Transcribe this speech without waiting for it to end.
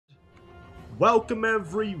welcome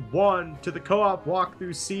everyone to the co-op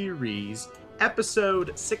walkthrough series,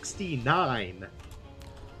 episode 69.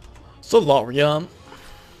 Solarium.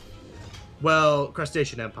 Well,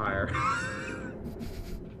 Crustacean Empire.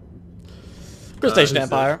 Crustacean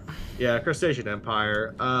Empire. Yeah, Crustacean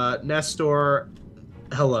Empire. Nestor,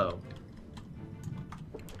 hello.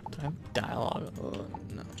 Do I have dialogue?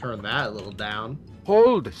 No. Turn that a little down.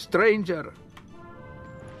 Hold, stranger.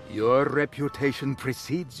 Your reputation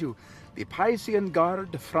precedes you. The Piscean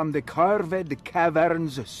guard from the carved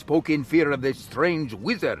caverns spoke in fear of the strange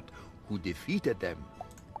wizard who defeated them.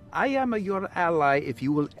 I am your ally if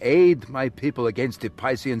you will aid my people against the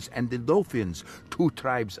Pisceans and the Lothians, two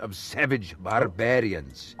tribes of savage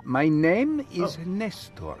barbarians. My name is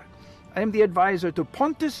Nestor. I am the advisor to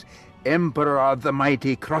Pontus, Emperor of the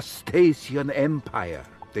mighty Crustacean Empire.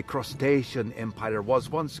 The Crustacean Empire was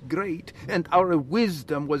once great, and our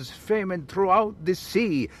wisdom was famed throughout the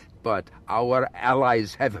sea, but our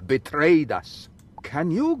allies have betrayed us.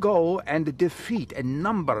 Can you go and defeat a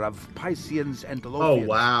number of Pisceans and Lothians? Oh,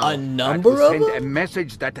 wow. A number that of will them? send a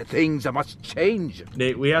message that things must change.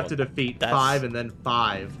 Nate, we have to defeat that's- 5 and then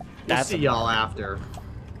 5. We'll that's see a y'all lot. after.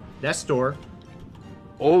 Nestor.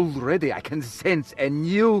 Already I can sense a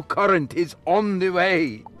new current is on the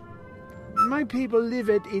way. My people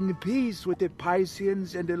lived in peace with the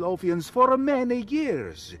Pisceans and the Lothians for many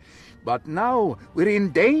years, but now we're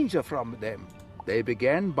in danger from them. They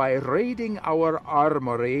began by raiding our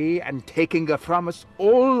armory and taking from us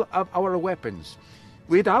all of our weapons.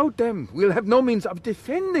 Without them, we'll have no means of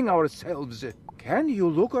defending ourselves. Can you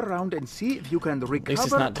look around and see if you can least it's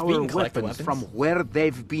recover not defeat our and collect the weapons weapons. from where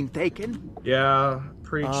they've been taken? Yeah,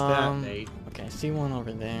 preach that, Nate. Okay, I see one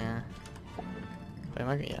over there.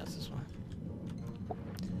 Wait, yeah, it's this one.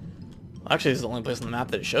 Actually, this is the only place on the map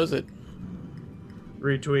that it shows it.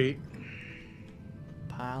 Retweet.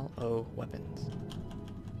 Pile of weapons.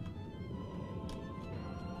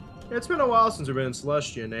 It's been a while since we've been in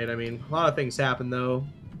Celestia, Nate. I mean, a lot of things happened, though.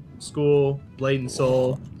 School, Blade and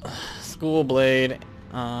Soul, School Blade.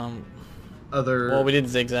 other... Well, we did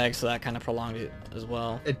Zigzag, so that kind of prolonged it as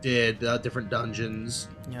well. It did, different dungeons.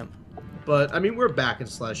 Yep. But, I mean, we're back in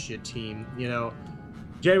Celestia team, you know.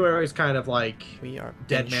 January is kind of like We are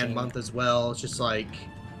Dead Man finishing- month as well. It's just like...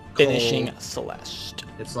 Finishing cold. Celeste.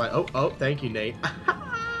 It's like, oh, thank you, Nate.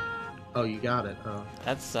 Oh, you got it. Oh.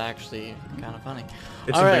 That's actually kind of funny.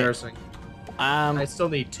 It's All right. embarrassing. I I still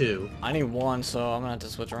need 2. need one, so I'm gonna have to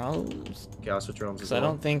switch around. Chaos with drums as Because I well.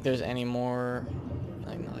 don't think there's any more.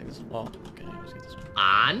 Like this. Oh, okay. Let's get this one.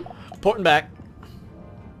 On? Porting back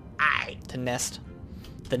Aye. to nest.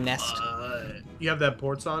 The nest. You have that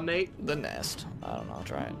ports on, Nate? The nest. I don't know. I'll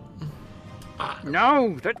try it. Now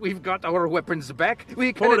that we've got our weapons back,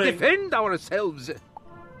 we can Porting. defend ourselves.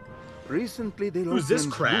 Recently, the Who's this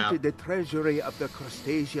Lothians crab? looted the treasury of the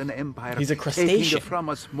Crustacean Empire, He's a crustacean. taking from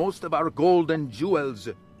us most of our gold and jewels.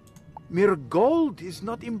 Mere gold is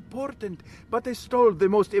not important, but they stole the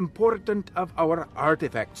most important of our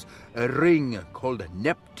artifacts, a ring called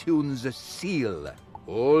Neptune's seal.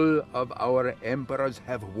 All of our emperors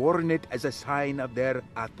have worn it as a sign of their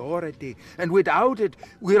authority, and without it,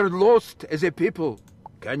 we're lost as a people.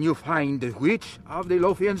 Can you find which of the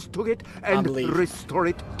Lothians took it and believe. restore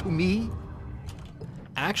it to me?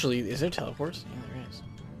 Actually, is there teleports? Yeah, there is.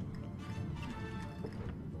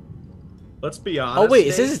 Let's be honest. Oh wait, it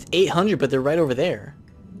Nate. says it's 800, but they're right over there.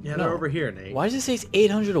 Yeah, No. they're over here, Nate. Why does it say it's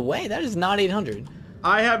 800 away? That is not 800.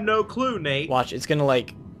 I have no clue, Nate. Watch, it's gonna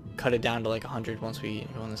like cut it down to like 100 once we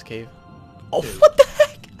go in this cave. Oh, Dude. what the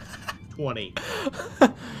heck? 20.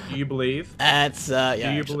 Do you believe? That's yeah.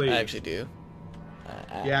 Do you believe? I actually do.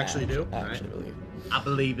 You actually do? I Alright. actually believe. I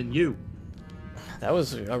believe in you. That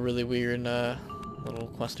was a really weird little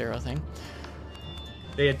quest arrow thing.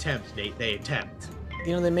 They attempt, Nate. They attempt.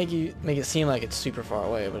 You know, they make it seem like it's super far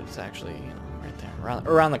away, but it's actually, you know, right there,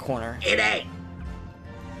 around the corner, It ain't.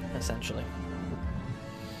 essentially.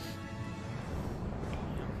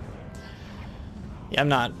 Yeah, I'm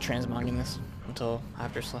not transmogging this until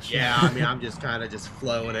after Celestia. Yeah, I mean, I'm just kind of just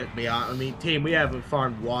flowing it. I mean, team, we haven't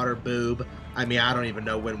farmed water boob. I mean, I don't even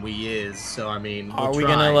know when we is. So I mean, we'll Are we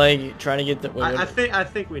try. gonna like try to get the? Wait, I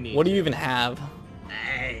think we need. what do you even have?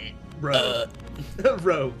 Hey, robe.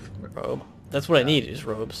 Robe. Robe. That's what I need is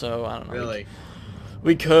robe. So I don't know. Really?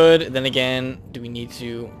 We could. Then again, do we need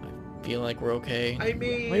to? I feel like we're okay. I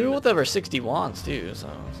mean, Maybe we'll have our 60 wands too, so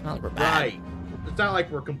it's not like we're bad. right. It's not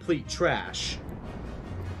like we're complete trash.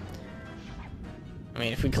 I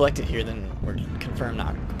mean, if we collect it here, then we're confirmed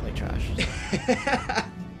not complete trash. So.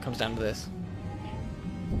 Comes down to this.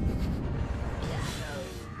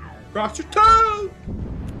 Cross your toe.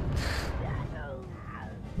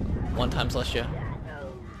 One time, Celestia.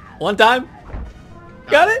 One time.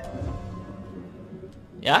 Got it.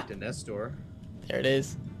 Yeah. To Nestor. There it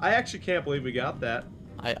is. I actually can't believe we got that.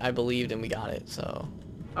 I believed and we got it. So.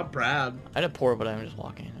 I'm proud. I did pour, but I'm just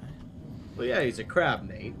walking. Well, yeah, he's a crab,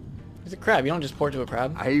 Nate. He's a crab. You don't just pour to a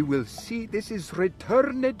crab. I will see this is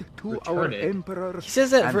returned to our emperor. He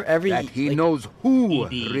says that for every. That he like, knows who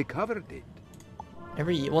ED. recovered it.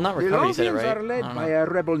 Well, not recovered. He said it The right. are led by a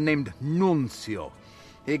rebel named Nuncio.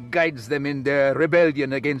 He guides them in their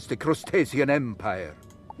rebellion against the Crustacean Empire.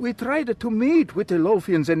 We tried to meet with the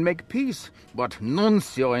Lothians and make peace, but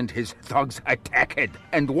Nuncio and his thugs attacked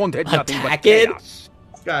and wanted nothing but chaos.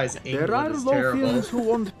 This guy's England There are is terrible. Lothians who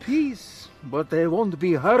want peace, but they won't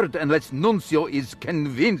be heard unless Nuncio is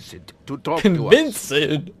convinced to talk to us. Convinced?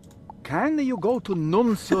 Can you go to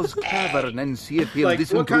Nuncio's cavern and see if he'll Like,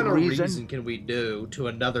 listen what to kind of reason? reason can we do to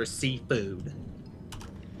another seafood?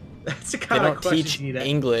 That's the They kind of don't question teach you need to...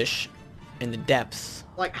 English in the depths.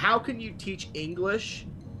 Like, how can you teach English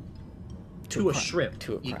to a shrimp?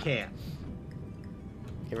 To a crab. You can't.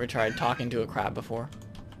 You ever tried talking to a crab before?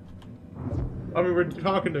 I mean, we're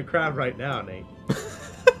talking to a crab right now, Nate.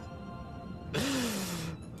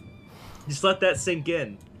 Just let that sink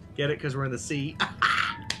in. Get it? Because we're in the sea.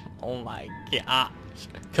 Oh my gosh.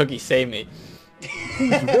 Cookie, save me. Who's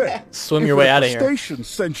that? Swim your way out of here. Station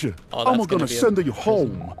sent you. Oh, that's I'm gonna gonna be a send you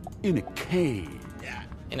home in a cave. Yeah.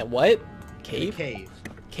 In a what? In a Cave? cave.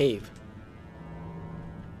 Cave.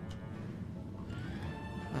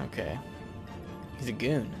 Okay. He's a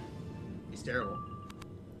goon. He's terrible.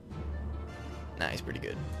 Nah, he's pretty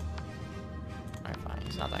good. Alright, fine.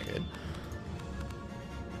 He's not that good.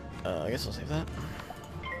 I guess I'll save that.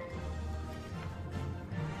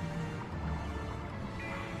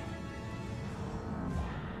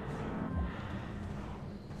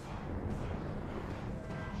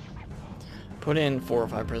 Put in 4 or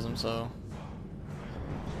 5 prisms, so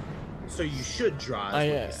So you should draw, is what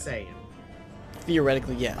yeah. you're saying.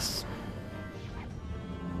 theoretically, yes.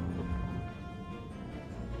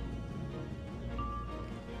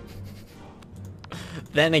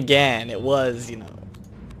 Then again, it was, you know,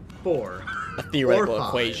 4. a theoretical Or 5.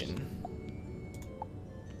 equation.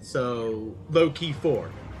 So, low-key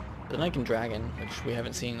 4. The Niken Dragon, which we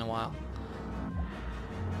haven't seen in a while.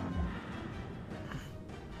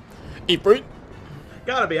 Eat fruit.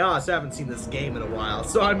 Gotta be honest, I haven't seen this game in a while.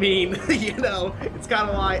 So, I mean, you know, it's kind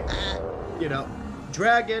of like, you know,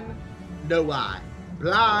 dragon, no eye.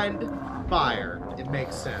 Blind, fire. It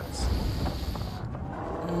makes sense.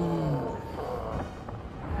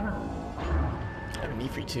 I have an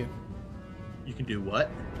Ifrit too. You can do what?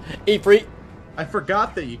 Ifrit. I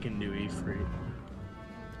forgot that you can do Ifrit.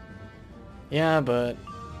 Yeah, but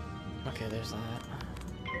okay, there's that.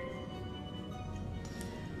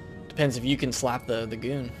 Depends if you can slap the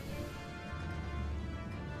goon.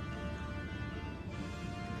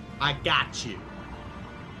 I got you.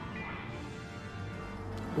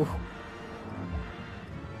 Ooh.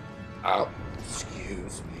 Oh,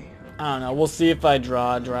 excuse me. I don't know. We'll see if I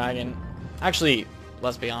draw a dragon. Actually,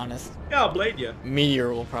 let's be honest. Yeah, I'll blade you.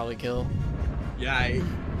 Meteor will probably kill. Yeah.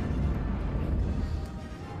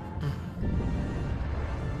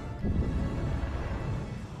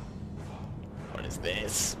 What is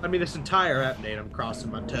this? I mean, this entire update, I'm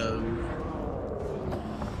crossing my toes.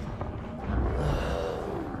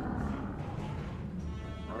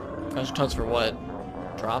 Cross toes for what?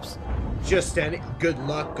 Drops? Just any good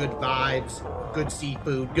luck, good vibes, good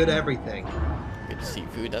seafood, good everything. Good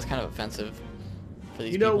seafood. That's kind of offensive for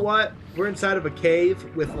these You know people. what? We're inside of a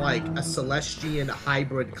cave with like a Celestian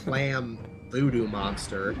hybrid clam voodoo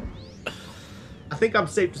monster. I think I'm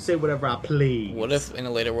safe to say whatever I please. What if in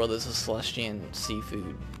a later world there's a Celestian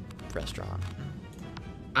seafood restaurant?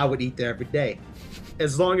 I would eat there every day.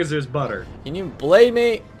 As long as there's butter. Can you blade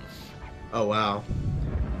me? Oh, wow.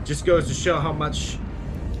 Just goes to show how much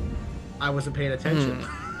I wasn't paying attention.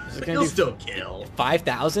 Is it gonna He'll do still kill.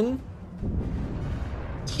 5,000?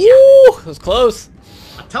 Woo! It was close.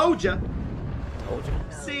 I told ya. Told you.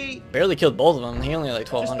 See? Barely killed both of them. He only had like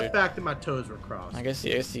Just the 1,200. fact that my toes were crossed. I guess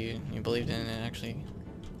you believed in it and it actually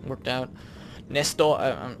worked out. Nestor,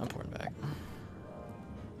 I'm pouring back.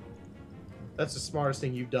 That's the smartest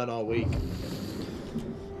thing you've done all week.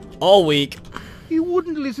 All week. He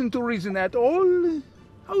wouldn't listen to reason at all.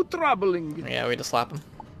 How troubling. Yeah, we had to slap him.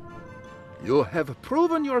 You have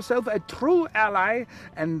proven yourself a true ally,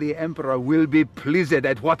 and the Emperor will be pleased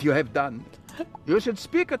at what you have done. You should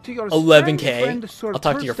speak to your 11k. friend, Sir I'll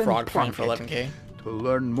talk to your Thurston frog friend for Plunkett, 11k. to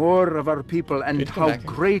learn more of our people and Good to come how back here.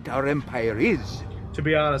 great our empire is. To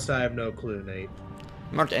be honest, I have no clue, Nate.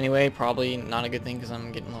 Marked anyway, probably not a good thing because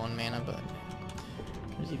I'm getting low on mana, but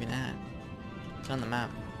Where's he even at? It's on the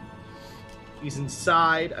map. He's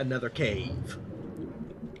inside another cave.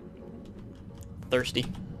 Thirsty.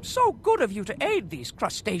 So good of you to aid these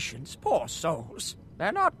crustaceans, poor souls.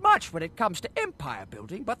 They're not much when it comes to empire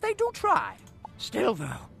building, but they do try. Still,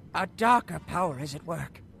 though, a darker power is at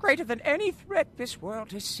work, greater than any threat this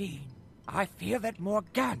world has seen. I fear that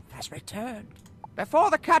Morganthe has returned.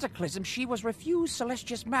 Before the cataclysm, she was refused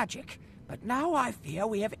Celestia's magic, but now I fear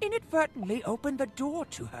we have inadvertently opened the door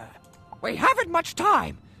to her. We haven't much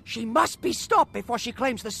time. She must be stopped before she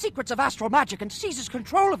claims the secrets of astral magic and seizes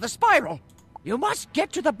control of the spiral. You must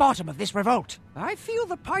get to the bottom of this revolt. I feel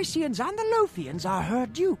the Pisceans and the Lothians are her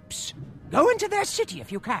dupes. Go into their city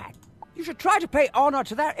if you can. You should try to pay honor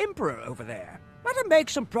to their emperor over there. Let him make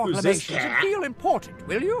some proclamations and feel important,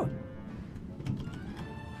 will you?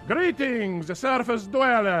 Greetings, the surface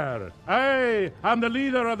dweller. I am the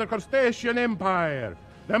leader of the Crustacean Empire,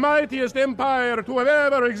 the mightiest empire to have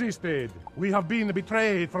ever existed. We have been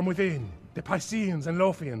betrayed from within. The Pisceans and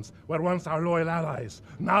Lothians were once our loyal allies.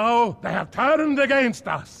 Now they have turned against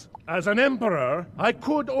us. As an emperor, I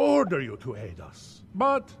could order you to aid us.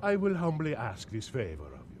 But I will humbly ask this favor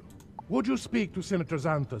of you. Would you speak to Senator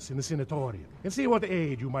Xanthus in the Senatorium and see what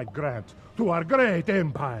aid you might grant to our great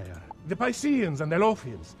empire? The Pisceans and the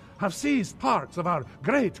Lothians have seized parts of our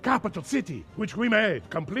great capital city, which we made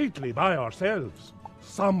completely by ourselves.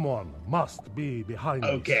 Someone must be behind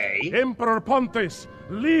this. Emperor Pontus,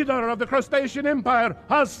 leader of the Crustacean Empire,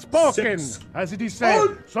 has spoken. As it is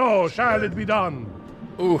said, so shall it be done.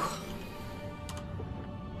 Ooh.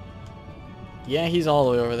 Yeah, he's all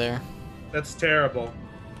the way over there. That's terrible.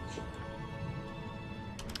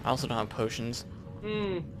 I also don't have potions.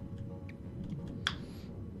 I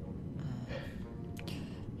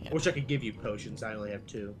wish I could give you potions. I only have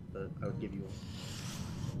 2, but I would give you one.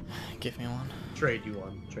 Give me one. Trade you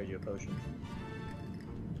one. Trade you a potion.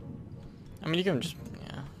 I mean, you can just,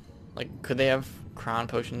 yeah. Like, could they have crown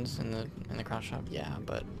potions in the crown shop? Yeah,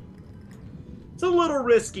 but it's a little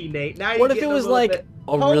risky, Nate. Now what if it was like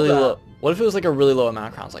a really low? What if it was like a really low amount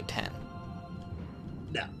of crowns, like 10?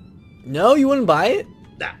 No. No, you wouldn't buy it?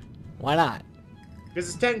 Nah. Why not? Because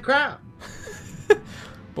it's 10 crown.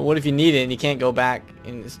 But what if you need it and you can't go back,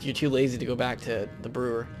 and you're too lazy to go back to the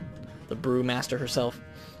brewer, the brew master herself?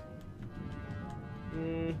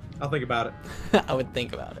 I'll think about it. I would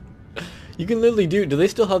think about it. You can literally do they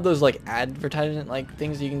still have those like advertisement like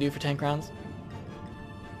things that you can do for 10 crowns?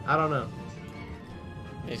 I don't know.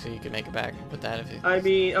 Basically, you could make it back with that if it... I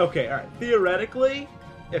mean, okay, alright. Theoretically,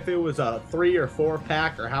 if it was a 3 or 4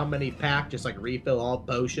 pack, or how many pack, just like refill all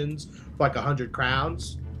potions for like 100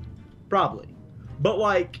 crowns, probably. But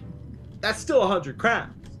like, that's still 100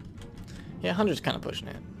 crowns. Yeah, 100's kind of pushing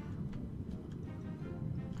it.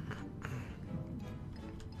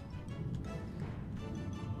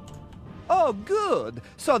 Oh, good.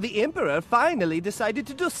 So the Emperor finally decided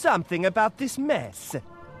to do something about this mess.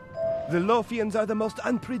 The Lothians are the most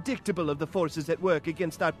unpredictable of the forces at work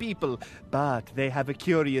against our people, but they have a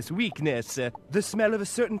curious weakness. The smell of a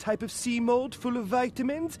certain type of sea mold full of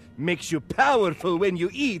vitamins makes you powerful when you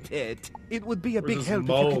eat it. It would be a big help if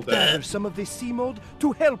you could gather some of this sea mold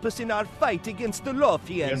to help us in our fight against the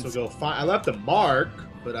Lothians. I guess we'll go find... I left a mark,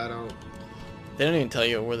 but I don't... They don't even tell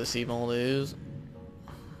you where the sea mold is.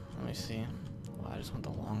 Let me see. Well, I just went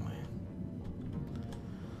the long way.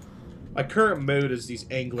 My current mood is these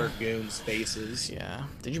angler goons' faces. Yeah.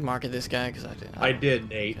 Did you market this guy? Because I did. I did,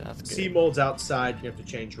 Nate. Okay, that's good. Sea mold's outside. You have to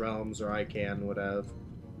change realms, or I can, whatever.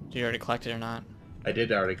 Did you already collect it or not? I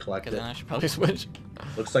did already collect Okay, it. then I should probably switch.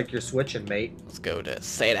 Looks like you're switching, mate. Let's go to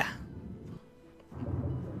Seda.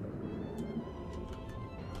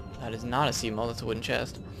 That is not a sea mold. That's a wooden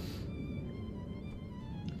chest.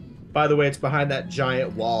 By the way, it's behind that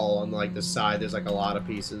giant wall on like the side. There's like a lot of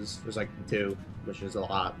pieces. There's like 2, which is a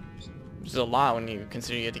lot. Which is a lot when you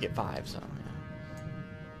consider you had to get 5. So yeah.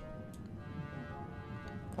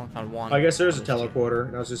 Only found 1. I guess there's a teleporter,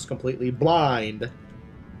 and I was just completely blind.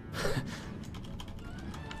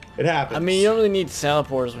 It happens. I mean, you don't really need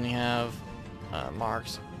teleporters when you have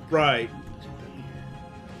marks. Right.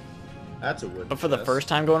 That's a wood. But for the first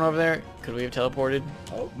time going over there, could we have teleported?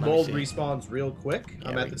 Oh, Let me mold see. respawns real quick. Yeah,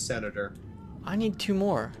 I'm at the senator. I need 2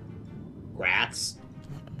 more. Rats.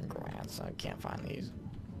 Grants. I can't find these.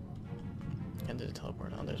 And did a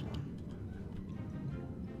teleport. Oh, there's one.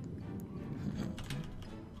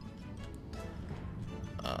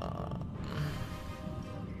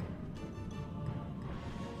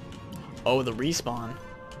 Oh, the respawn.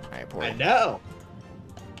 Alright, poor. I know.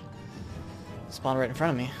 Spawn right in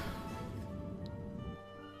front of me.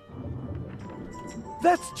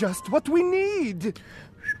 That's just what we need.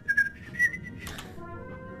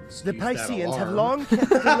 The excuse that Pisceans have alarm. long kept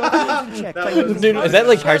the Lothians in check by That was- using Dude, is that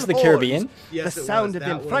like Pirates of the horns. Caribbean? Yes, The it sound was. of them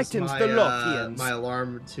That was frightens my, the Lothians. my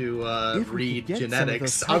alarm to If we could read get some of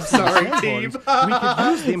genetics. those I'm Piscean sorry, shell team. horns, we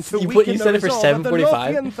could use them to You weaken set the it for resolve of the 7:45?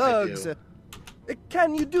 Lothian I thugs. do.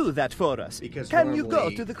 Can you do that for us? Because Can you go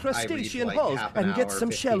normally to the I read Crustacean like halls half an and get hour, some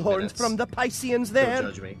 15 shell horns minutes. from the Pisceans Don't there?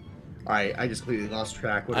 judge me. All right, I just completely lost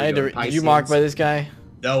track. What are I had we to. doing? Did you mark by Pisceans? this guy?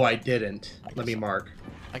 No, I didn't. Let me mark.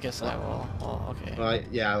 I guess I will. Oh, okay.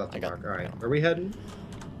 Yeah, I left I the got- mark. All right, I got- where are we heading?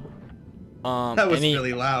 That was any,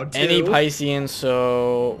 really loud too. Any Piscean,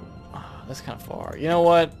 so that's kind of far. You know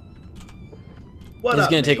what? What It's up,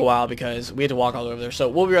 gonna take a mate? while because we have to walk all over there. So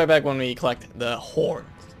we'll be right back when we collect the horns.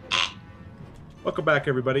 Welcome back,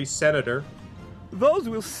 everybody. Senator. Those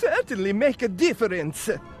will certainly make a difference.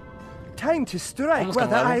 Time to strike Almost while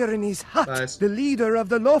the gonna level. iron is hot. Nice. The leader of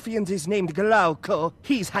the Lothians is named Glauco.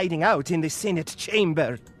 He's hiding out in the Senate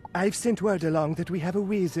chamber. I've sent word along that we have a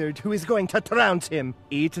wizard who is going to trounce him.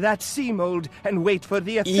 Eat that sea mold and wait for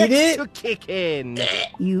the effects it? to kick in.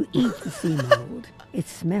 You eat the sea mold. It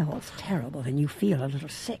smells terrible and you feel a little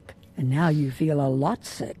sick. And now you feel a lot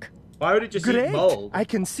sick. Why would it just eat Great! mold? I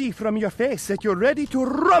can see from your face that you're ready to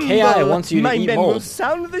rumble. KI wants you to My eat men will mold.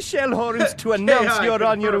 sound the shell horns to announce KI you're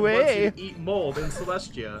on your confirmed wants way. you to eat mold in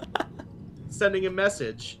Celestia. Sending a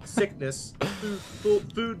message. Sickness.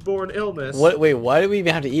 Foodborne illness. What? Wait, why do we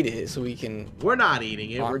even have to eat it so we can? We're not eating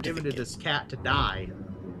it. Farm We're giving it to this cat to die.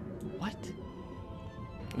 What?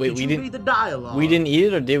 Wait, Did we you didn't. read the dialogue? We didn't eat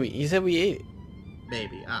it, or did we? You said we ate it.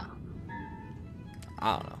 Maybe. I don't know.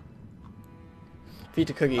 I don't know. Feed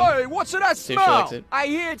the cookie. Hey, what's that See if she likes smell? it. I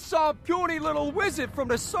hear some puny little wizard from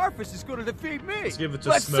the surface is going to defeat me. Let's give it to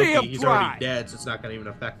Let's see Smokey. him He's try. already dead, so it's not going to even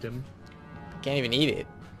affect him. Can't even eat it.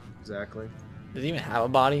 Exactly. Does it even have a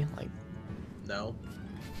body? Like, No.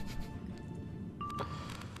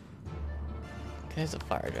 there's a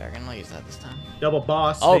fire dragon. I'll use that this time. Double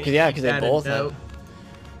boss. Oh, Make because they that a both note.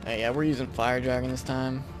 have. Hey, yeah, we're using fire dragon this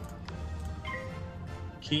time.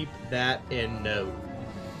 Keep that in note.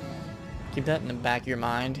 Keep that in the back of your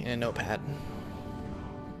mind in a notepad.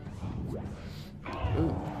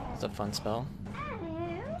 Ooh, that's a fun spell.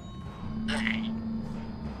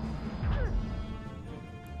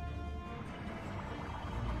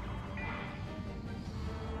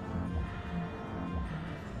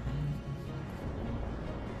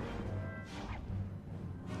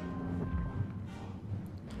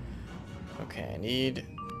 Okay, I need...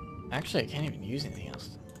 Actually, I can't even use anything else.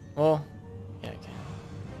 Well, yeah, I can.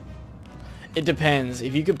 It depends.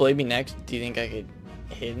 If you could blade me next, do you think I could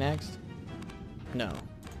hit next? No.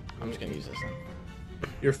 I'm just gonna use this then.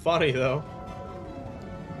 You're funny, though.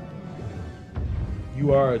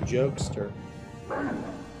 You are a jokester.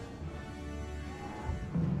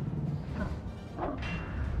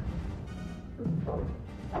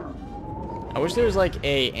 I wish there was like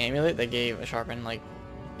a amulet that gave a sharpen, like,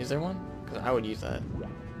 is there one? Because I would use that.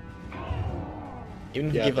 Even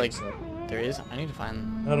if Yeah, I you give like, think there is, I need to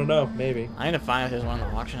find, I don't know. Maybe. I need to find if there's one in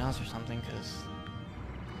the auction house or something, because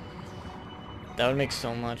that would make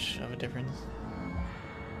so much of a difference.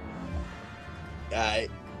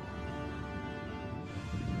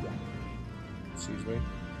 Excuse me.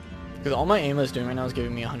 Because all my amulet's doing right now is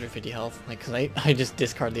giving me 150 health, like, because I just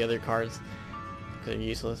discard the other cards, because they're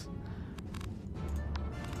useless.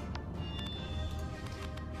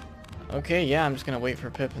 Okay, yeah, I'm just gonna wait for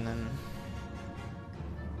Pip and then...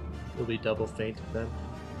 You'll be double fainted then.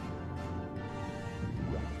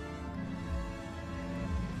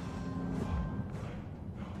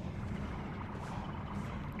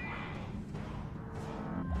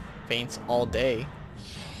 faints all day.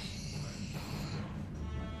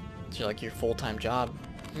 It's like your full-time job.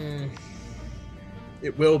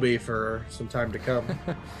 It will be for some time to come.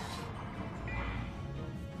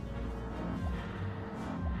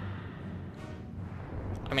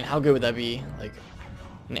 I mean, how good would that be? Like,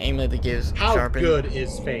 an amulet that gives How sharpen. good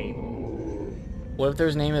is Fame? What if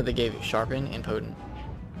there's an amulet that gave sharpen and potent?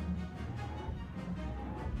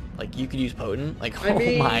 Like, you could use potent? Like, I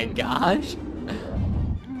mean- my gosh.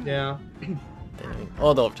 Yeah.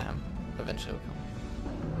 Oh, the overtime. Eventually will come.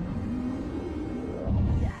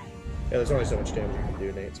 Yeah, there's only so much damage you can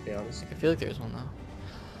do, Nate, to be honest. I feel like there's one, though.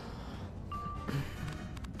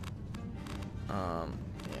 Yeah.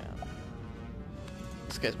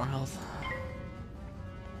 This guy's more health.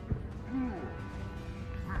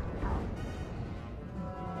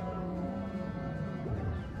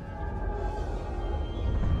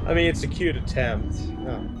 I mean, it's a cute attempt.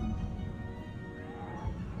 Oh.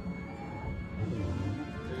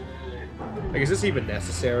 Like, is this even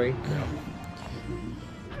necessary? No.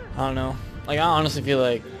 I don't know. Like, I honestly feel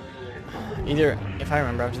like Either, if I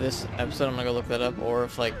remember after this episode, I'm gonna go look that up, or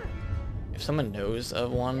if someone knows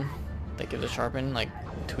of one that gives a sharpen, like,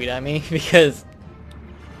 tweet at me, because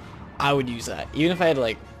I would use that. Even if I had to,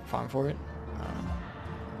 like, farm for it.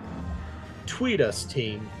 Tweet us,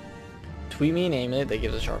 team. Tweet me, name it, that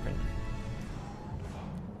gives a sharpen.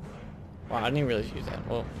 Wow, I didn't even really use that.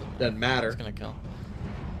 Well, doesn't matter. It's gonna kill.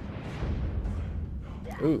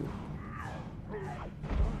 Ooh.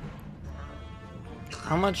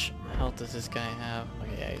 How much health does this guy have?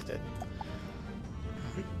 Okay, yeah, he's dead.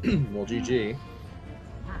 Well, GG.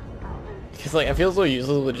 Because, like, I feel so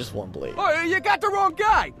useless with just one blade. Oh, you got the wrong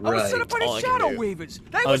guy. I was Right. set up by All the I can Shadow do. Weavers.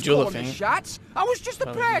 They Oh, was Jewel of calling the Fame. shots. I was just a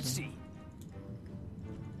That was easy. patsy.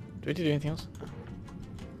 Do we have to do anything else?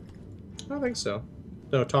 I don't think so.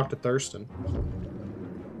 No, talk to Thurston.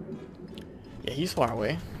 Yeah, he's far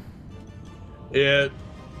away. Yeah.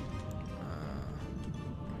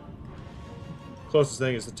 Closest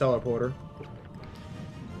thing is the teleporter.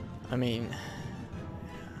 I mean...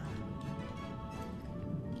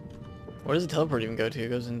 Where does the teleport even go to? It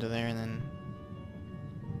goes into there and then...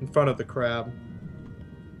 In front of the crab.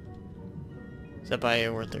 Is that by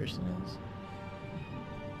where Thurston is?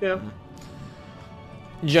 Yeah.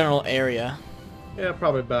 General area. Yeah,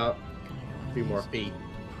 probably about a few more feet.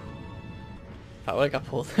 Oh, I got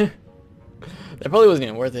pulled. That probably wasn't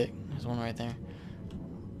even worth it. There's one right there.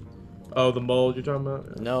 Oh, the mold you're talking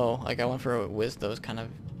about? No, like I went for a whiz that was kind of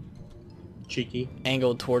Cheeky.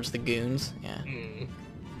 angled towards the goons. Yeah. Mm.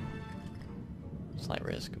 Slight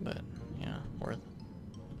risk, but, you know, worth.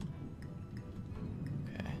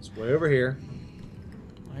 Okay. It's way over here.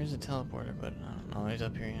 Where's the teleporter? But I don't know. He's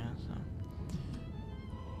up here, yeah. So.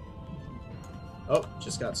 Oh,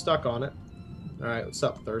 just got stuck on it. Alright, what's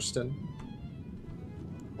up, Thurston?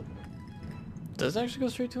 Does it actually go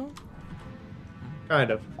straight to him?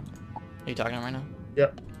 Kind of. Are you talking to him right now?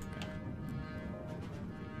 Yep.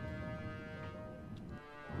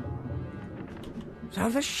 So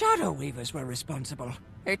the Shadow Weavers were responsible.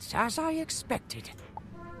 It's as I expected.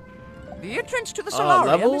 The entrance to the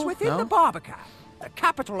Solarium level? is within No? the Barbican, the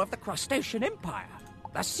capital of the Crustacean Empire.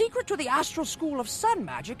 The secret to the astral school of sun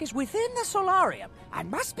magic is within the Solarium and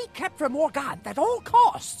must be kept from Morganth at all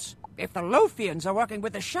costs. If the Lothians are working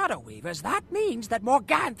with the Shadow Weavers, that means that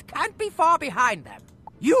Morganth can't be far behind them.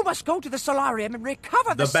 You must go to the Solarium and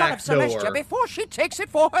recover the Son of back door. Celestia before she takes it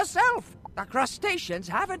for herself. The Crustaceans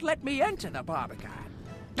haven't let me enter the Barbican.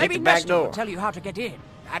 Maybe the back Nestor will door. tell you how to get in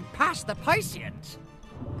and pass the Pisceans.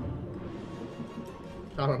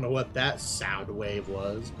 I don't know what that sound wave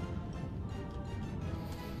was.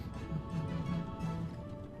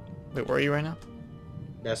 Wait, where are you right now?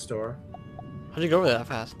 Nestor. How'd you go over that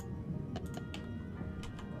fast?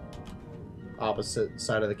 Opposite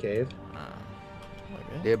side of the cave.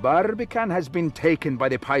 The Barbican has been taken by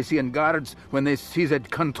the Piscean guards when they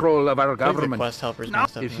seized control of our The government. quest helpers Now,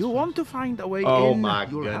 messed up if in you this want to find a way Oh in, my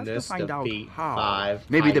you'll have to goodness, find out defeat how. 5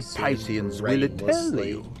 Maybe the Pisceans Pisceans will tell brainlessly.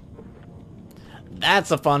 you. one.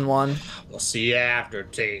 That's a fun one. We'll see you after,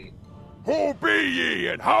 T. Who be ye,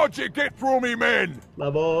 and how'd ye get through me men?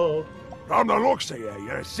 Level. From the looks of you,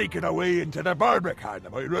 you're seeking a way into the Barbican,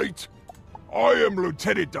 am I right? I am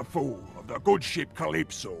Lieutenant Defoe of the good ship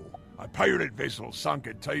Calypso, a pirate vessel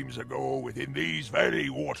sunken times ago within these very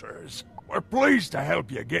waters. We're pleased to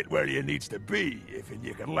help you get where you needs to be, if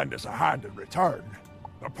you can lend us a hand in return.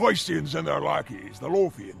 The Pisceans and their lackeys, the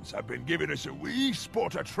Lothians, have been giving us a wee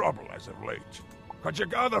spot of trouble as of late. Could you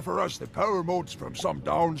gather for us the power motes from some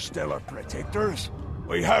downstellar protectors?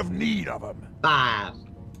 We have need of them. 5.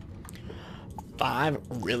 5?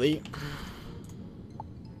 Really?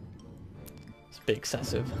 It's a bit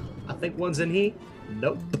excessive. I think one's in here.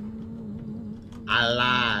 Nope. I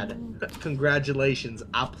lied. Congratulations,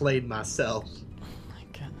 I played myself. Oh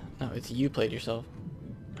my god. No, it's you played yourself.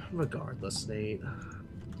 Regardless, Nate.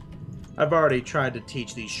 I've already tried to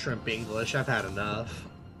teach these shrimp English. I've had enough.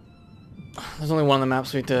 There's only one of the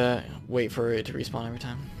maps we have to wait for it to respawn every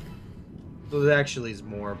time. Well, there actually is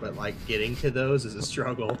more, but like getting to those is a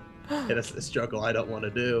struggle. And it's a struggle I don't want to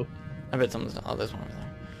do. I bet someone's done. Oh, there's one over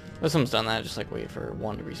there. If someone's done that, just like wait for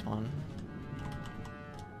one to respawn.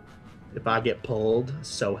 If I get pulled,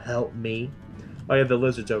 so help me. Oh yeah, the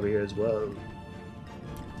lizard's over here as well.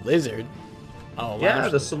 Lizard? Oh, Yeah, wow.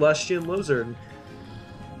 the Celestian lizard.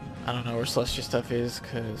 I don't know where Celestia stuff is,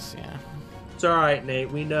 because, yeah. It's alright,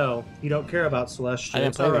 Nate, we know. You don't care about Celestia,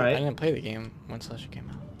 it's I alright. didn't play the game when Celestia came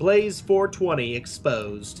out. Blaze 420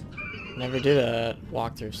 exposed. Never did a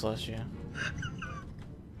walkthrough of Celestia.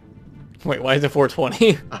 Wait, why is it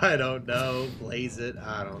 420? I don't know. Blaze it.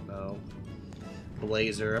 I don't know.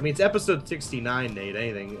 Blazer. I mean, it's episode 69, Nate.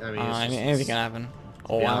 Anything. I mean, it's just, anything can happen.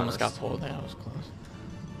 Oh, be I almost got honest. pulled. That was close.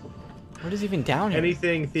 What is even down here?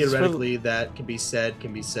 Anything This is theoretically that can be said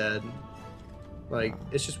can be said. Like,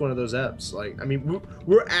 it's just one of those eps. Like, I mean,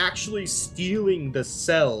 we're actually stealing the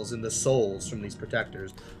cells and the souls from these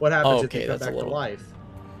protectors. What happens if they come that's a back to little life?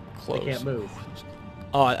 close. They can't move.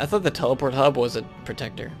 Oh, I thought the teleport hub was a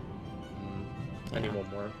protector. I need one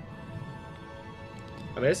more.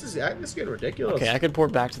 I mean, this is getting ridiculous. Okay, I could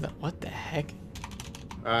port back to the... What the heck?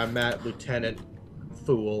 I'm at Lieutenant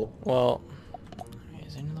Fool. Well,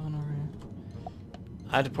 is there another one over here?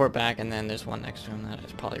 I had to port back, and then there's one next to him that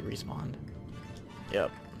is probably respawned.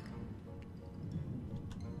 Yep.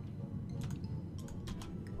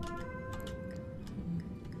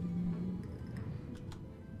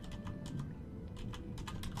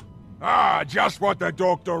 Ah, just what the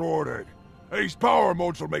doctor ordered. These power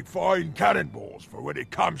modes will make fine cannonballs for when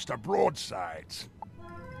it comes to broadsides.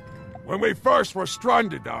 When we first were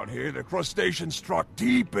stranded down here, the crustaceans struck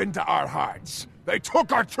deep into our hearts. They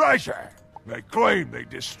took our treasure. They claim they'd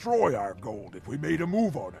destroy our gold if we made a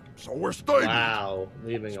move on them, so we're staying. Wow,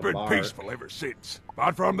 leaving It's a been mark. peaceful ever since.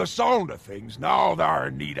 But from the sound of things, now they're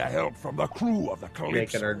in need of help from the crew of the Calypso.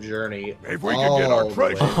 Making our journey. If we can get our all the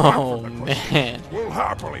treasure way. back Oh, from the man. crustaceans, we'll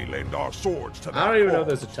happily lend our swords to them. I don't even know if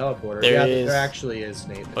there's a teleporter. There yeah, is. there actually is,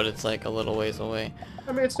 Nathan. But it's like a little ways away.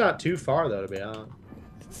 I mean, it's not too far, though, to be honest.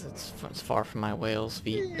 It's far from my whale's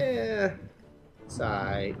feet. Yeah. It's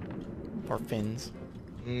alright. Or fins.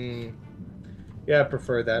 Yeah, I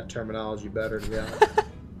prefer that terminology better, to be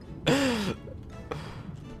honest.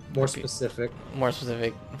 More specific. More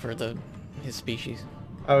specific for his species.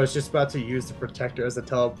 I was just about to use the protector as a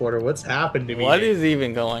teleporter. What's happened to me? What is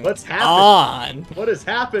even going What's happened? on? What has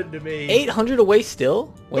happened to me? 800 away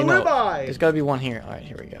still? Wait, Who no. am I? There's gotta be one here. Alright,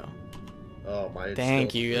 here we go. Oh my.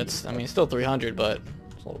 Thank you. That's, I mean, it's still 300, but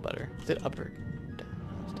it's a little better. Is it up or down?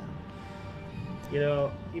 It's down. You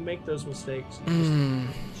know, you make those mistakes. You Mm.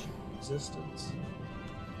 just resistance.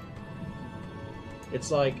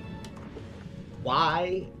 It's like,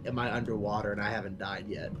 why am I underwater and I haven't died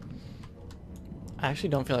yet? I actually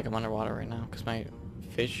don't feel like I'm underwater right now because my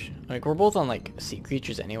fish, like, we're both on like sea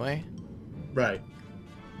creatures anyway, Right.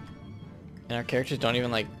 and our characters don't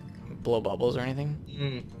even like blow bubbles or anything.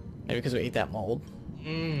 Mm. Maybe because we ate that mold.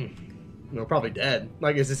 We're probably dead.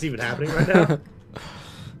 Like, is this even happening right now?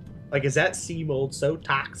 Like, is that sea mold so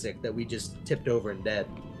toxic that we just tipped over and dead?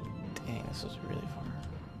 Dang, this was really far.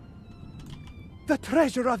 The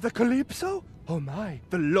treasure of the Calypso? Oh my,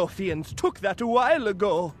 the Lothians took that a while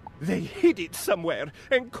ago. They hid it somewhere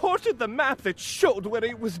and courted the map that showed where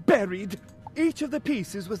it was buried. Each of the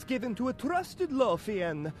pieces was given to a trusted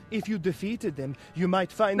Lothian. If you defeated them, you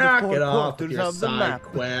might find Knock the four it off with quarters your of the side map.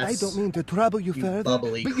 quests, I don't mean to trouble you you further,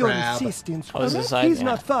 bubbly but your crab. insistence Oh, is was this side? he's Yeah.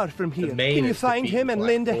 not far from here. main Can you is find defeat him and Black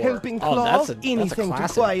lend a Four. helping Oh, claw? that's a Anything to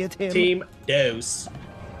classic. quiet him. Team Dose.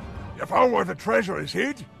 You found where the treasure is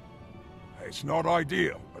hid? It's not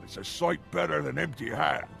ideal, but it's a sight better than empty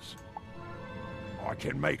hands. I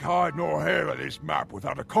can make hide nor hair of this map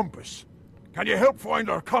without a compass. Can you help find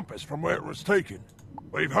our compass from where it was taken?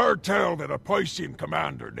 We've heard tell that a Piscean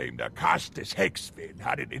commander named Acastus Hexfin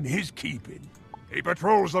had it in his keeping. He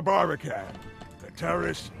patrols the barricade. The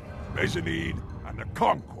terrace, mezzanine, and the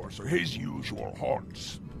concourse are his usual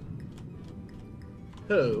haunts.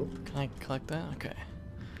 Who? Can I collect that? Okay.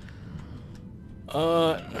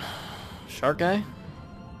 Shark guy?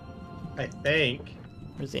 I think.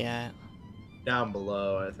 Where's he at? Down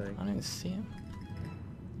below, I think. I don't even see him.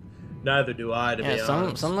 Neither do I, to be Yeah,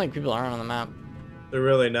 honest. some like people aren't on the map. They're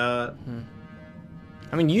really not.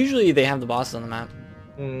 I mean, usually they have the bosses on the map.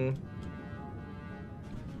 Mm.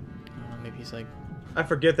 Maybe he's like. I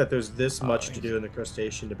forget that there's this much to he's- do in the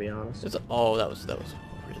crustacean, to be honest. Oh, that was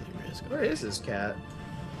really risky. Where is this cat?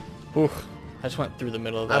 Oof. I just went through the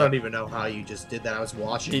middle of that. I don't even know how you just did that. I was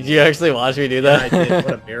watching. Did you actually watch me do Yeah, that? I did.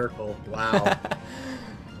 What a miracle. Wow.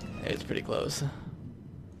 It's pretty close.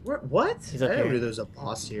 Where, what? He's I up didn't here. know there's a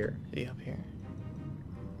boss here. Is he up here?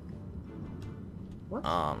 What?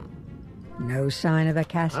 No sign of I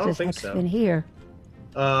don't Acastus think so. Hexfin here.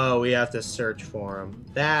 Oh, we have to search for him.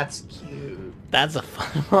 That's cute. That's a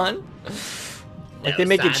fun one. Like they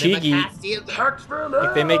make it cheeky.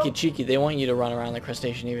 If they make it cheeky, they want you to run around the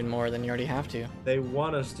crustacean even more than you already have to. They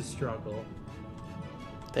want us to struggle.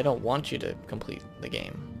 They don't want you to complete the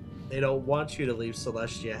game. They don't want you to leave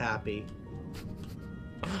Celestia happy.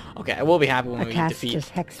 Okay, I will be happy when we defeat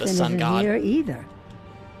Acastus Hexfin the sun isn't god. here either.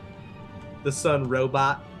 The sun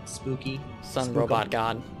robot, spooky. Sun Spook 'em. robot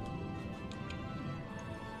god.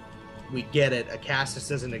 we get it. Acastus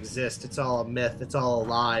doesn't exist. It's all a myth. It's all a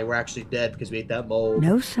lie. We're actually dead because we ate that mold.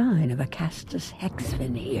 No sign of Acastus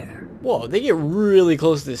hexfin here. Whoa, they get really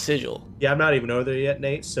close to the sigil. Yeah, I'm not even over there yet,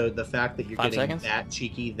 Nate. So the fact that you're 5 getting seconds? that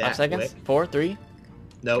cheeky, that 5 seconds? quick. 4, 3,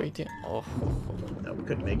 Nope. 3, 2. Oh. No, we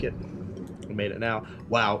couldn't make it. We made it now.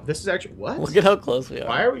 Wow, this is actually what? Look at how close we are.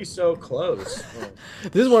 Why are we so close?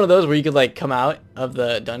 This is one of those where you could like come out of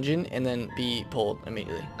the dungeon and then be pulled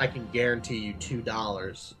immediately. I can guarantee you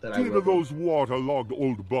 $2 that I Ten will. of those waterlogged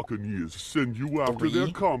old buccaneers send you after 3? their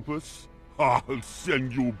compass. I'll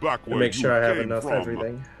send you back To where make you sure I have came enough from.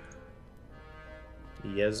 everything.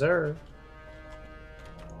 Yes, sir.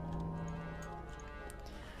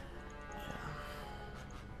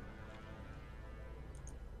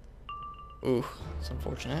 Ooh, it's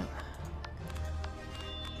unfortunate.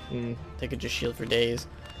 Mm, They could just shield for days.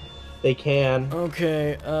 they can.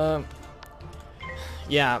 Okay,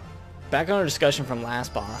 yeah, back on our discussion from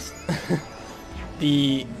last boss.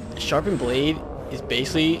 The sharpened blade is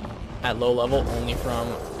basically at low level only from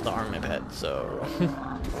the armament pet, so...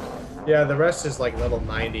 Yeah, the rest is like level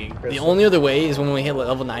 90. The only other way is when we hit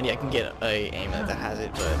level 90, I can get a amulet that has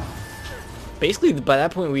it, but... Basically, by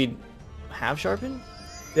that point, we'd have sharpened,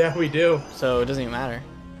 Yeah, we do. so it doesn't even matter.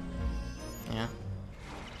 Yeah.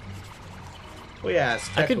 Well, yeah, it's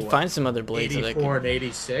I could Tekka, find some other blades that I 84 could... and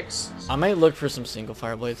 86. I might look for some single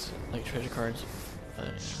fire blades, like treasure cards.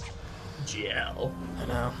 Gel. I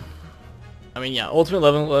know. I mean, yeah, ultimate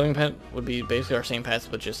loving pet would be basically our same pets,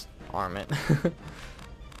 but just armament.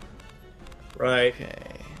 Right. Okay.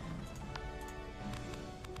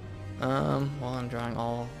 While I'm drawing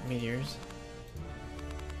all meteors,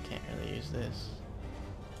 can't really use this.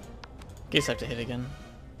 Guess I have to hit again.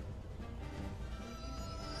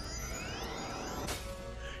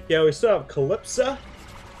 Yeah, we still have Calypso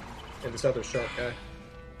and this other shark guy.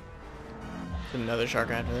 Another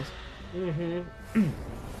shark after this. Mm-hmm.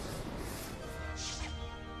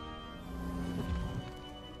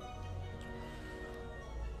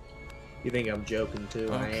 You think I'm joking too?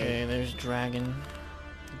 I ain't. Okay, there's dragon.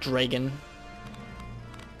 Dragon.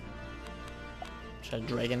 Should I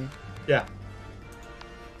dragon? Yeah.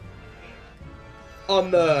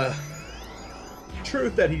 On the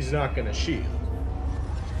truth that he's not gonna shield.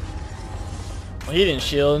 Well, he didn't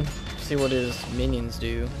shield. See what his minions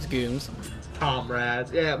do. His goons.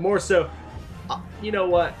 Comrades. Yeah, more so. You know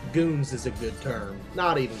what? Goons is a good term.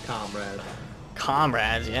 Not even comrades.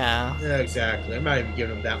 Comrades, yeah. Yeah, exactly. I'm not even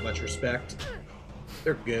giving them that much respect.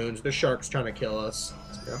 They're goons. They're sharks trying to kill us.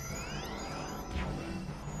 You know?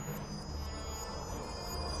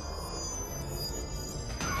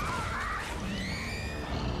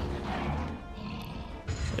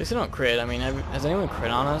 At least they don't crit. I mean, has anyone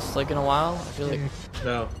crit on us like in a while? I feel like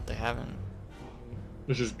No, they haven't.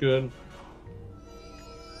 which is good.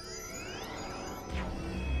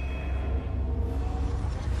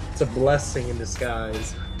 It's a blessing in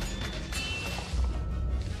disguise.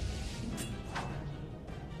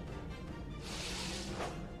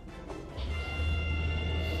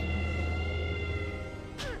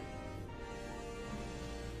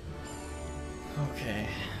 Okay.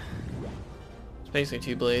 It's basically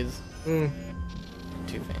 2 blades, Mm.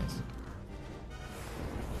 2 fans.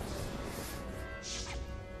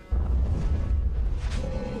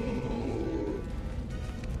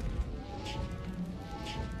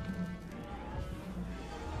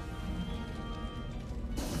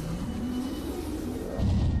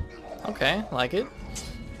 Okay, like it.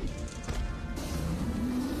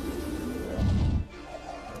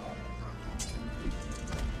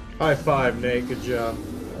 High five, Nate. Good job.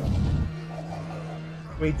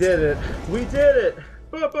 We did it. We did it.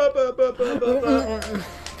 Ba, ba, ba, ba, ba, ba, ba.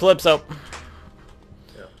 Calypso.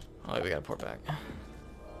 Yeah. Oh, wait, we gotta port back.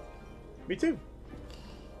 Me too.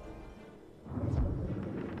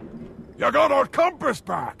 You got our compass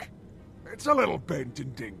back! It's a little bent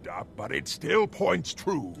and dinged up, but it still points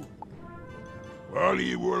true. While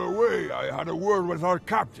you were away, I had a word with our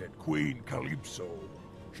captain, Queen Calypso.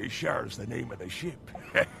 She shares the name of the ship.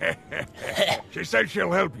 She said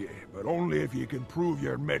she'll help you, but only if you can prove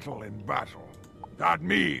your mettle in battle. That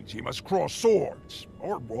means you must cross swords,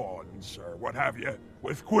 or wands, or what have you,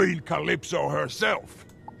 with Queen Calypso herself.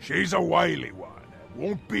 She's a wily one.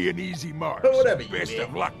 Won't be an easy march. so Whatever you best mean.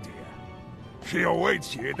 of luck to you. She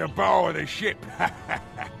awaits you at the bow of the ship.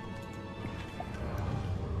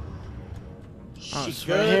 Oh, She's it's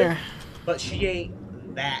right good, here. but she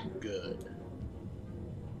ain't that good.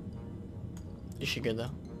 Is she good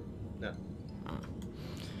though? No.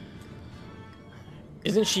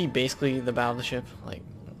 Isn't she basically the bow of the ship? Like,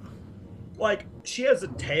 Like, she has a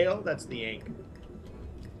tail, that's the ink.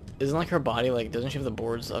 isn't like her body like doesn't she have the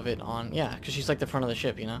boards of it on? Yeah, because she's like the front of the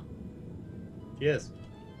ship, you know. She is.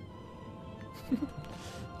 So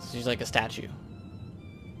she's like a statue.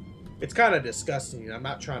 It's kind of disgusting. I'm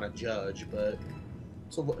not trying to judge, but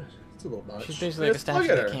it's a little much. She's basically like a statue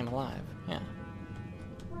that came alive. Yeah.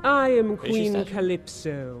 I am Is she Queen statue?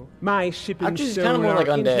 Calypso. My ship and Actually, she's soul kinda more are like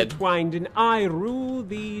undead. intertwined, and I rule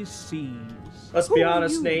these seas. Let's Who be are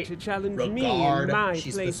honest, you Nate. to challenge me Regard, in my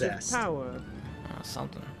she's place possessed. of power?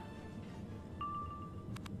 Something.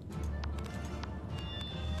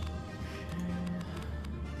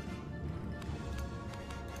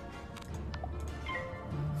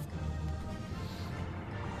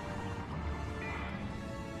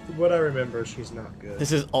 What I remember, she's not good.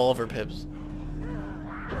 This is all of her pips.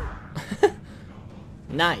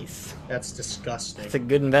 Nice. That's disgusting. It's a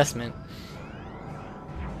good investment.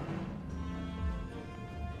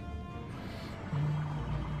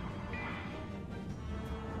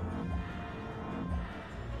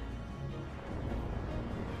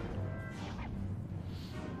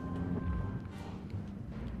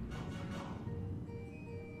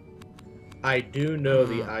 I do know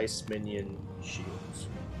the ice minion shields.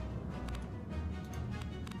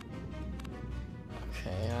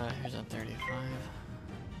 Okay, here's a 35.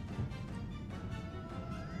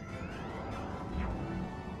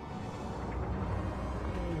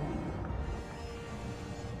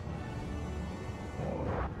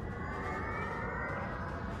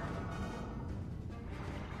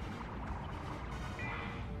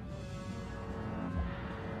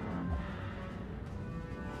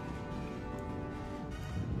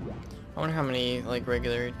 I wonder how many like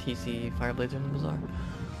regular TC Fireblades items are.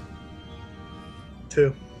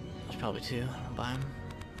 2. There's probably 2. I'll buy them.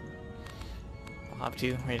 I'll hop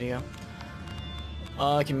 2, ready to go.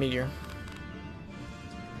 I can meteor.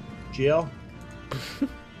 GL?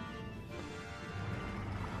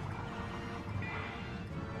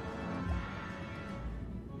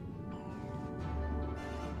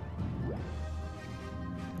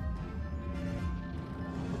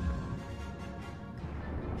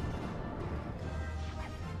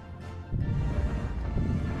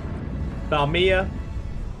 Balmia,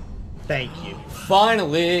 thank you.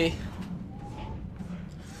 Finally!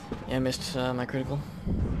 Yeah, I missed my critical.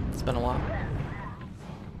 It's been a while.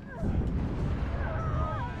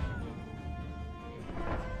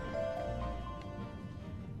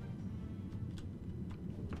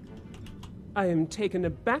 I am taken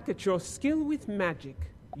aback at your skill with magic.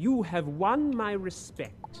 You have won my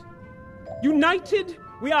respect. United,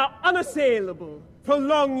 we are unassailable. For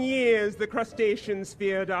long years, the crustaceans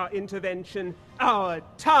feared our intervention. Our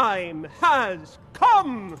time has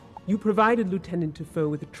come! You provided Lieutenant Defoe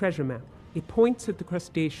with a treasure map. It points at the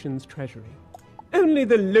crustaceans' treasury. Only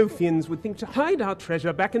the Lothians would think to hide our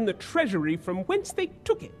treasure back in the treasury from whence they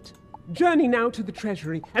took it. Journey now to the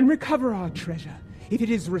treasury and recover our treasure. If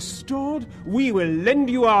it is restored, we will lend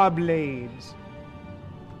you our blades.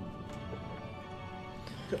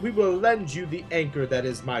 We will lend you the anchor that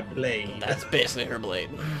is my blade. That's basically her blade.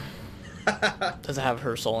 Does it have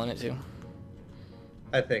her soul in it too?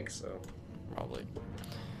 I think so. Probably.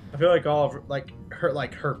 I feel like all of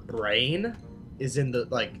her, her brain is in the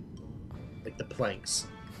like the planks.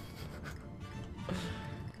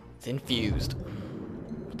 It's infused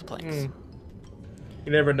with the planks.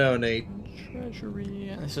 You never know, Nate. Treasury.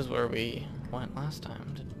 And this is where we went last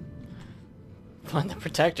time to find the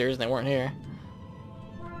protectors. They weren't here.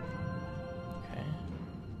 Okay.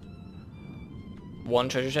 1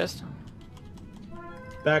 treasure chest.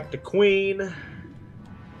 Back to Queen.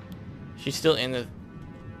 She's still in the.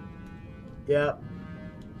 Yep.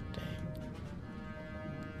 Dang.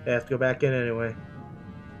 I have to go back in anyway.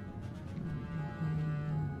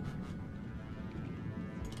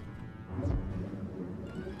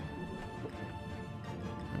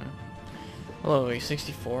 Hello,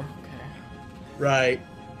 64. Okay. Right.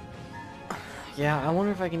 Yeah, I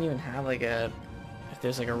wonder if I can even have like a. If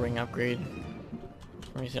there's like a ring upgrade.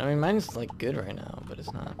 I mean, mine's like good right now, but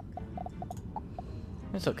it's not.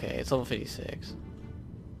 It's okay. It's level 56.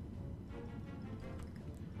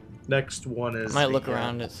 Next one is. I might look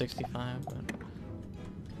around at 65, but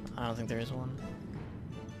I don't think there is one.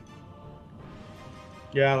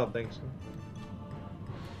 Yeah, I don't think so.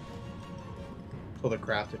 Well, the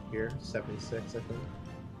crafted here, 76, I think.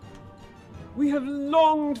 We have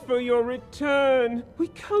longed for your return. We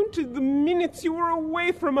counted the minutes you were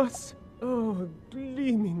away from us. Oh,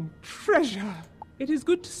 gleaming treasure. It is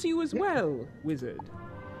good to see you as well, wizard.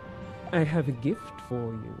 I have a gift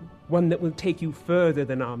for you. One that will take you further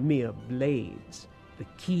than our mere blades. The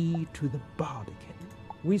key to the Barbican.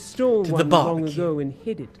 We stole To the one long barbecue. ago and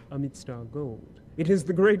hid it amidst our gold. It is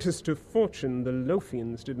the greatest of fortune the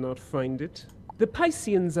Lothians did not find it. The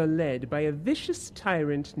Pisceans are led by a vicious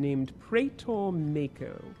tyrant named Praetor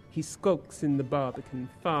Mako. He skulks in the Barbican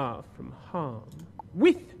far from harm.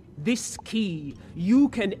 With this key, you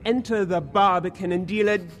can enter the Barbican and deal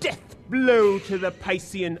a death blow to the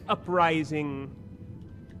Piscean uprising.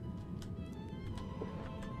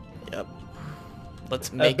 Yep.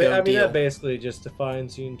 Let's make a I mean, deal. that basically just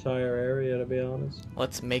defines the entire area, to be honest.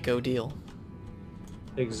 Let's make a deal.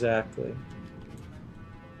 Exactly.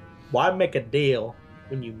 Why make a deal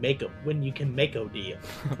when you can make a deal?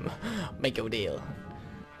 Make a deal.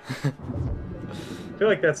 I feel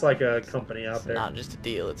like that's like a company out It's there. not just a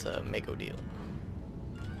deal, it's a make a deal.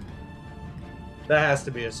 That has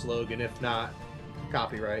to be a slogan, if not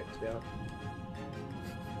copyright, to be honest.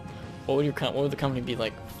 What would the company be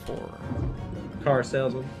like for? Car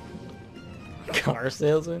salesman. Car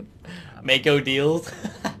salesman? Mako deals?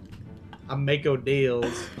 I Mako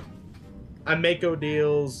deals. I Mako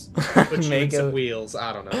deals. Put you in Mako. some wheels.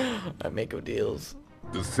 I don't know. I Mako deals.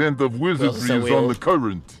 The scent of Well, wizardry so is we'll- on the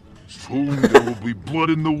current. Soon there will be blood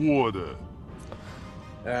in the water.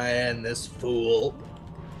 And this fool.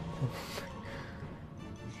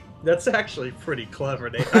 That's actually pretty clever,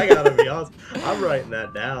 Nate. I gotta be honest. I'm writing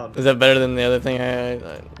that down. Is that better than the other thing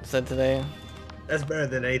I said today? That's better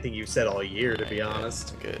than anything you've said all year, to be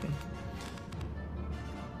honest. Good.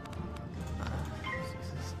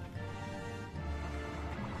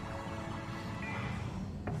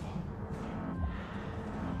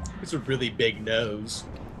 It's a really big nose.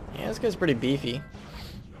 Yeah, this guy's pretty beefy.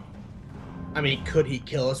 I mean, could he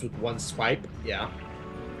kill us with one swipe? Yeah.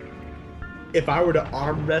 If I were to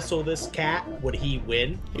arm wrestle this cat, would he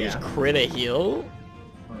win? He just crit a heal?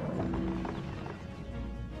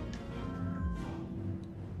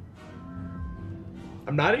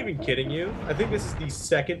 I'm not even kidding you. I think this is the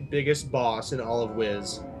second biggest boss in all of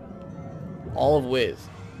Wiz. All of Wiz.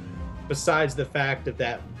 Besides the fact of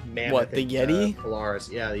that mammoth. What, the Yeti? Polaris.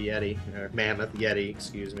 Yeah, the Yeti. Or mammoth Yeti,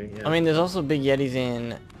 excuse me. Yeah. I mean, there's also big Yetis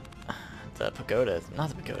in the pagoda. Not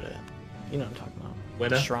the pagoda. You know what I'm talking about.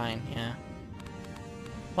 Winna? The shrine, yeah.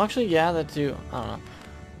 Well, actually, yeah, that too. I don't know.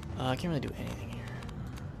 I can't really do anything here.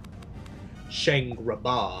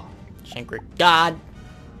 Shangri-La. God!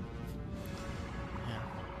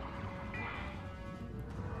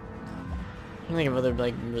 I think of other,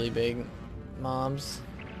 like, really big mobs.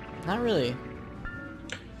 Not really.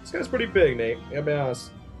 This guy's pretty big, Nate. I gotta be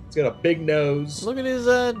honest. He's got a big nose. Look at his,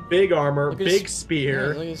 big armor, look at big his- spear. Yeah,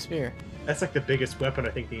 look at his spear. That's like the biggest weapon,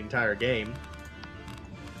 I think, the entire game.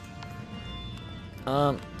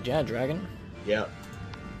 Yeah, dragon. Yep.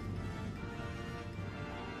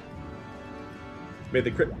 May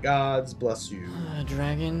the crypt gods bless you.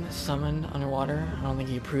 Dragon summoned underwater. I don't think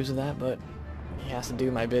he approves of that, but he has to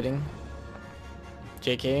do my bidding.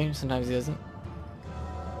 JK, sometimes he doesn't.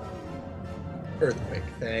 Earthquake,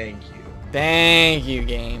 thank you. Thank you,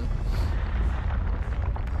 game.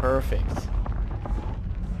 Perfect.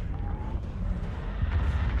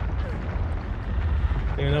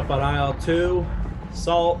 Cleaning up on aisle 2.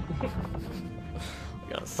 Salt.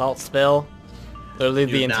 We got a salt spill. Literally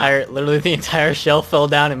Do the not. entire shelf fell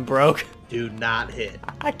down and broke. Do not hit.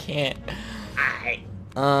 I can't. Aye.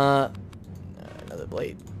 Another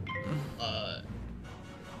blade.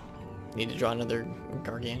 Need to draw another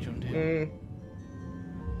gargantuan too.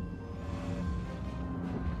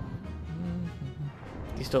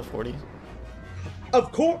 He's still 40.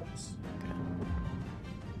 Of course.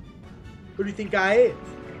 Who do you think I am?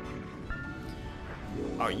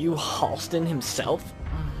 Are you Halston himself?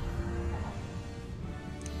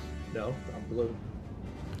 No, I'm blue.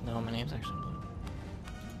 No, my name's actually Blue.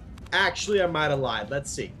 Actually, I might have lied.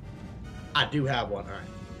 Let's see. I do have one. All right.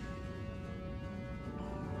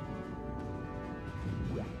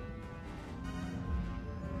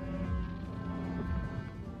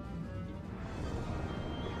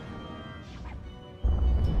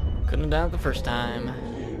 Couldn't have done it the first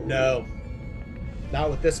time. No. Not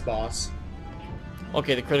with this boss.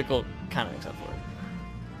 Okay, the critical kind of makes up for it.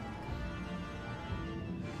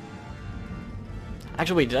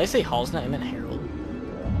 Actually, wait, did I say Halston? I meant Harold.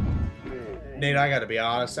 Nate, I gotta be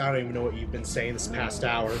honest. I don't even know what you've been saying this past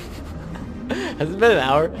hour. Has it been an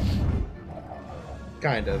hour?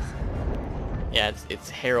 Kind of. Yeah, it's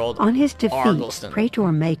Harold. On his defeat, Argleston.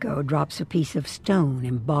 Praetor Mako drops a piece of stone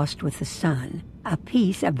embossed with the sun, a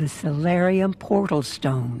piece of the Solarium portal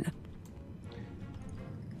stone.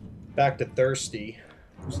 Back to Thirsty.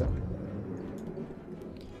 Who's that?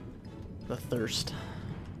 The thirst.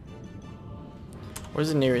 Where's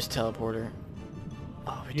the nearest teleporter?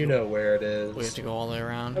 Oh, You know where it is. We have to go all the way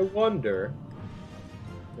around. I wonder.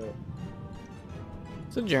 No.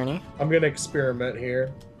 It's a journey. I'm gonna experiment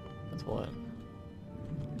here. With what?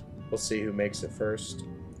 We'll see who makes it first.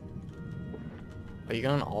 Are you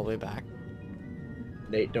going all the way back?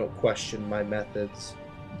 Nate, don't question my methods.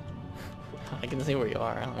 I can see where you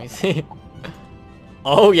are. Let me see.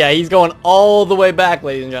 Oh yeah, he's going all the way back,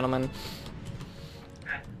 ladies and gentlemen.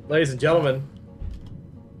 Ladies and gentlemen.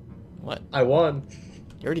 What? I won.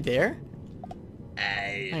 You already there?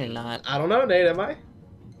 Hey. No, you're not. I don't know, Nate, am I?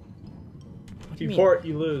 If you port,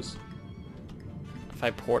 you lose. If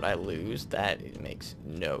I port, I lose? That makes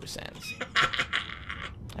no sense.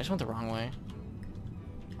 I just went the wrong way.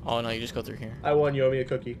 Oh no, you just go through here. I won, you owe me a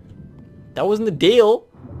cookie. That wasn't the deal!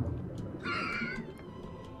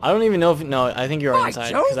 I don't even know if... No, I think you're By inside,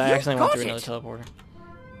 Jove, because I you accidentally went got through it. another teleporter.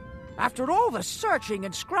 After all the searching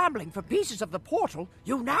and scrambling for pieces of the portal,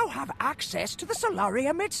 you now have access to the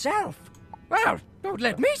solarium itself. Well, don't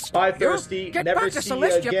let me stop Bye, Thirsty. you. Get Never back to see you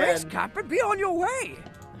Celestia again. Base Camp and be on your way.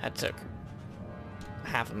 That took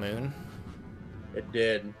half a moon. It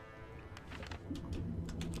did.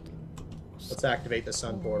 Let's activate the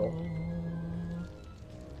sun portal.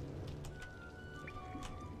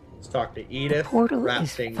 Let's talk to Edith. The portal wrap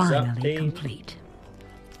is things up, finally team. complete.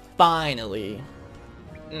 Finally.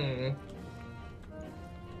 Mm.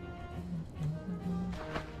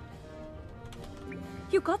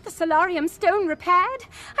 You got the solarium stone repaired?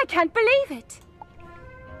 I can't believe it.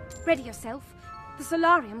 Ready yourself. The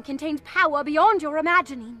solarium contains power beyond your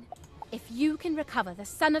imagining. If you can recover the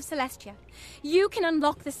Sun of Celestia, you can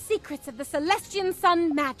unlock the secrets of the Celestian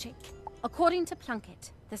Sun magic. According to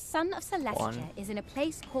Plunkett, the Sun of Celestia is in a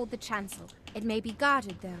place called the Chancel. It may be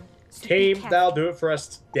guarded, though. So Team, that'll do it for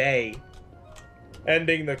us today.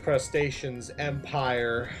 Ending the Crustaceans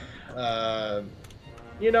Empire.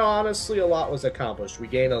 You know, honestly, a lot was accomplished. We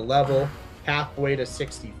gained a level halfway to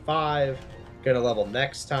 65. Get a level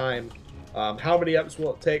next time. How many eps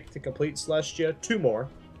will it take to complete Celestia? 2 more.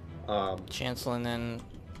 Chancel and then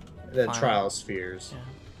Trial Spheres.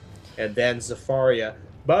 Yeah. And then Zafaria.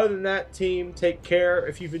 But other than that, team, take care.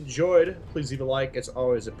 If you've enjoyed, please leave a like. It's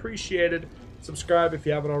always appreciated. Subscribe if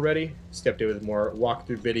you haven't already. Stay updated with more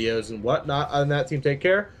walkthrough videos and whatnot. Other than that, team, take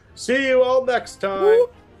care. See you all next time.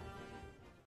 Whoop.